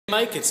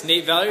Mike, it's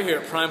Nate Valier here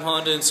at Prime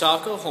Honda in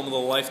Saco, home of the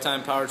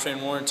lifetime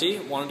powertrain warranty.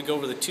 Wanted to go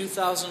over the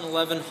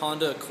 2011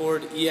 Honda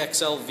Accord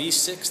EXL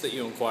V6 that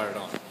you inquired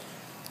on.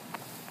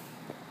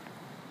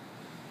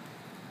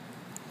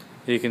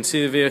 You can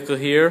see the vehicle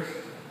here,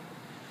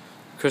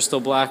 crystal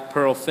black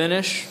pearl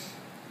finish,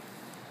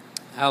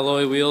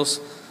 alloy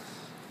wheels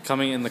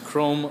coming in the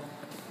chrome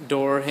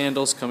door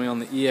handles coming on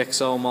the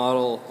EXL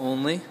model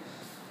only.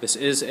 This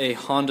is a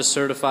Honda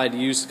certified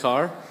used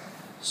car,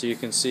 so you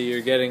can see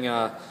you're getting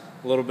a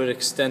little bit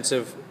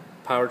extensive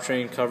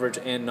powertrain coverage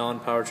and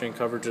non-powertrain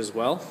coverage as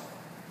well.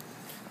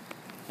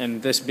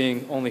 And this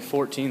being only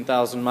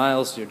 14,000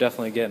 miles, you're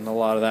definitely getting a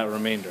lot of that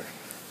remainder.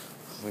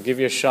 I'm going to give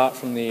you a shot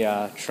from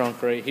the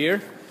trunk right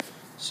here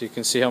so you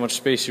can see how much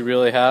space you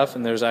really have,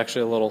 and there's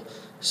actually a little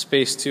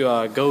space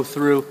to go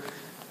through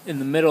in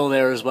the middle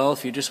there as well.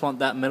 If you just want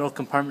that middle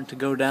compartment to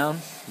go down,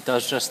 it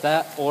does just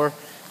that, or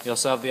you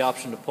also have the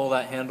option to pull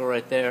that handle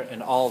right there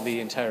and all the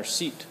entire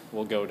seat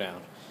will go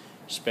down.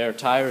 Spare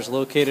tires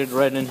located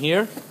right in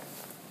here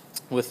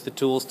with the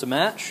tools to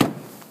match.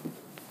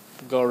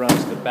 Go around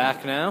to the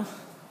back now.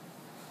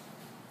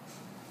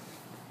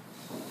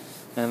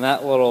 And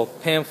that little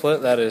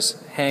pamphlet that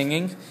is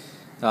hanging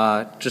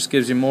just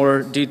gives you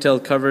more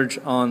detailed coverage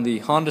on the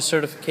Honda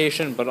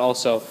certification, but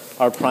also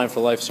our Prime for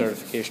Life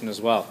certification as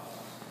well.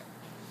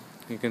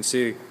 You can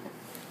see the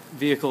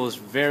vehicle is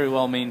very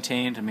well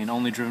maintained. I mean,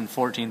 only driven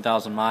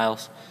 14,000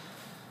 miles.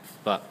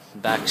 But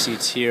back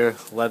seats here,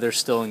 leather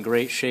still in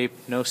great shape,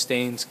 no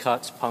stains,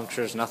 cuts,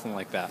 punctures, nothing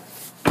like that.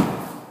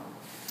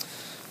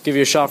 Give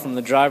you a shot from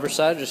the driver's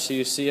side just so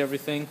you see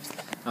everything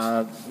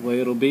the way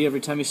it'll be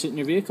every time you sit in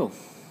your vehicle.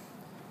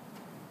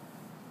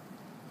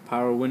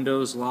 Power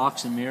windows,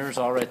 locks, and mirrors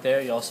all right there.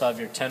 You also have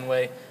your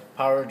 10-way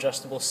power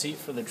adjustable seat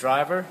for the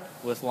driver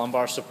with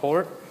lumbar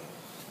support.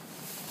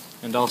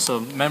 And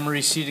also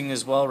memory seating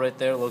as well right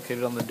there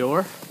located on the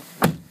door.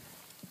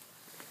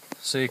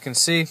 So you can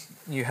see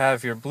you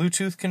have your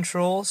Bluetooth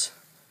controls,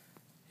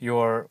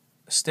 your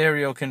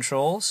stereo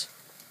controls,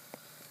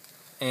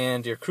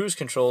 and your cruise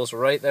controls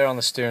right there on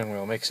the steering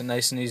wheel. Makes it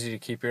nice and easy to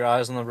keep your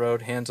eyes on the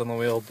road, hands on the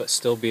wheel, but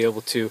still be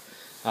able to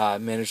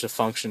manage the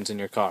functions in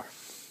your car.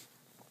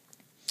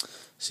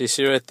 So you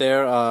see right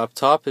there up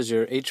top is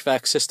your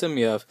HVAC system.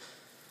 You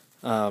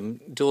have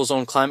dual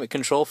zone climate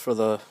control for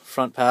the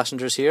front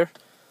passengers here.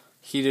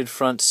 Heated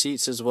front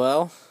seats as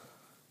well.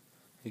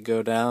 You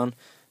go down.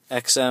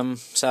 XM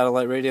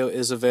satellite radio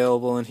is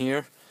available in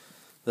here.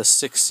 The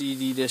 6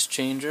 CD disc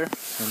changer,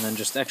 and then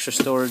just extra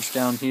storage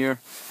down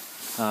here.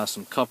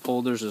 Some cup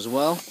holders as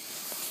well.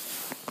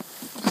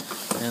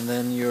 And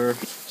then your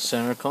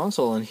center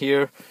console. And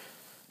here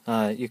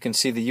you can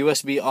see the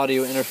USB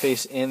audio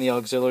interface and the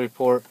auxiliary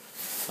port.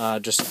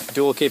 Just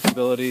dual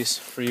capabilities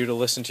for you to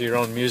listen to your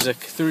own music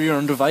through your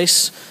own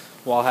device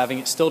while having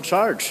it still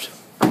charged.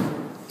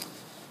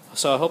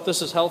 So I hope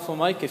this is helpful,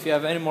 Mike. If you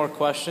have any more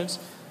questions,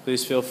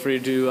 please feel free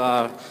to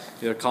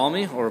either call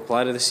me or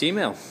reply to this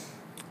email.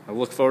 I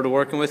look forward to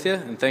working with you,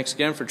 and thanks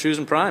again for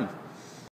choosing Prime.